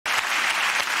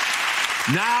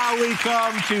Now we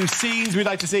come to scenes we'd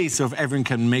like to see. So if everyone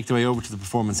can make their way over to the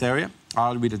performance area,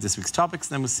 I'll read out this week's topics,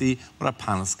 and then we'll see what our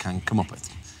panelists can come up with.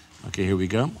 OK, here we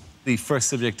go. The first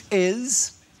subject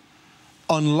is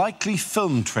unlikely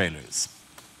film trailers.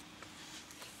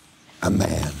 A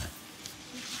man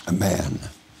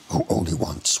who only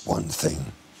wants one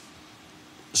thing.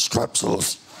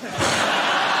 Strepsils.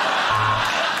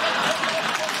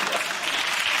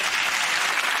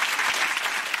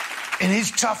 In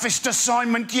his toughest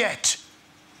assignment yet,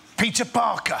 Peter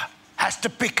Parker has to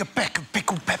pick a peck of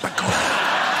pickled peppercorn.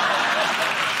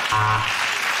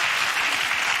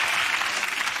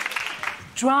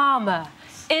 Drama,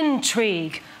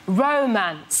 intrigue,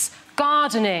 romance,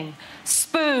 gardening,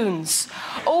 spoons,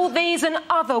 all these and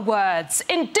other words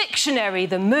in Dictionary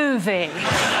the movie.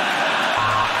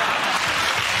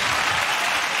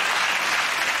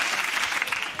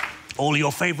 All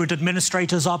your favourite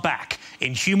administrators are back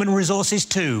in Human Resources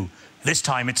 2. This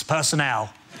time it's personnel.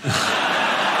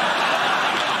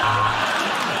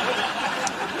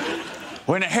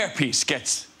 When a hairpiece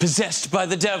gets possessed by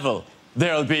the devil,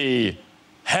 there'll be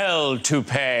hell to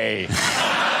pay.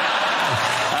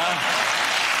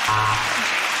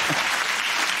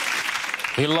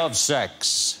 He loves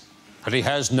sex, but he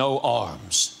has no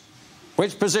arms.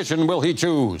 Which position will he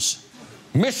choose?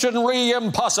 Missionary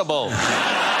impossible.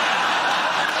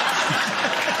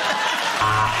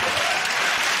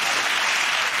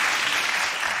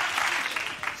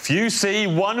 If you see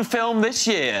one film this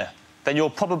year, then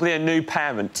you're probably a new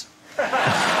parent.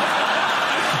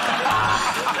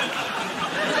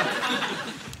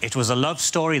 It was a love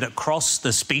story that crossed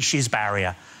the species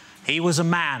barrier. He was a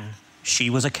man, she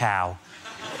was a cow.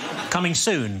 Coming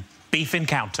soon, beef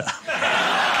encounter.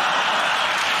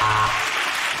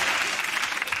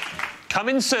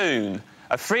 Coming soon,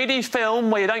 a 3D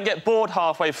film where you don't get bored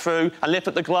halfway through and lift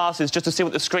up the glasses just to see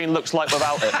what the screen looks like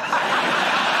without it.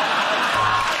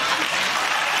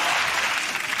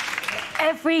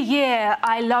 Every Year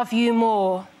I Love You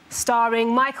More,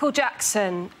 starring Michael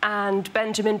Jackson and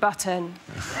Benjamin Button.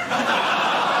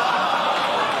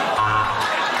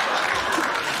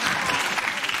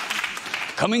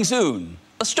 Coming soon,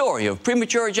 a story of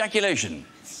premature ejaculation.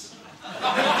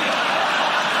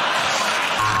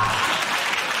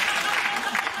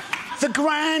 The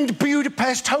Grand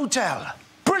Budapest Hotel.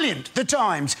 Brilliant, The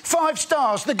Times. 5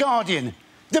 stars, The Guardian.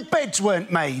 The beds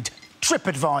weren't made.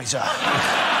 TripAdvisor.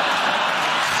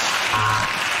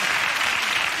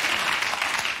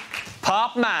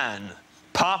 Part man,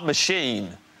 part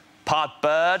machine, part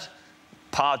bird,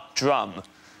 part drum.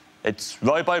 It's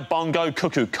Robo Bongo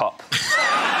Cuckoo Cop.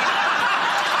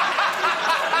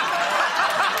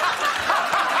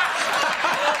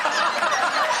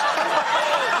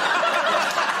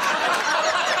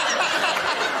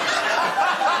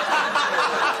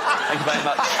 Thank you very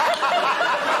much.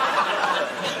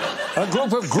 A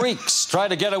group of Greeks try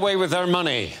to get away with their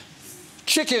money.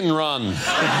 Chicken Run.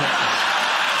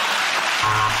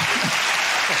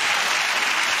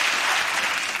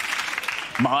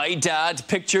 My Dad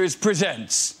Pictures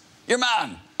presents. Your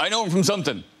man, I know him from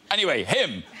something. Anyway,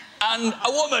 him and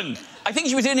a woman. I think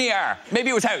she was in ER.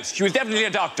 Maybe it was House. She was definitely a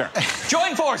doctor.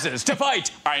 Join forces to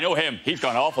fight. I know him. He's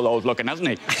gone awful old looking, hasn't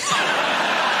he?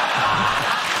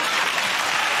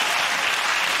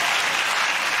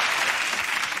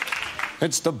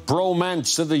 It's the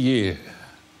bromance of the year.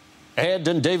 Ed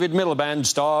and David Miliband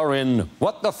star in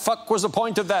What the Fuck Was the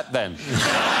Point of That Then?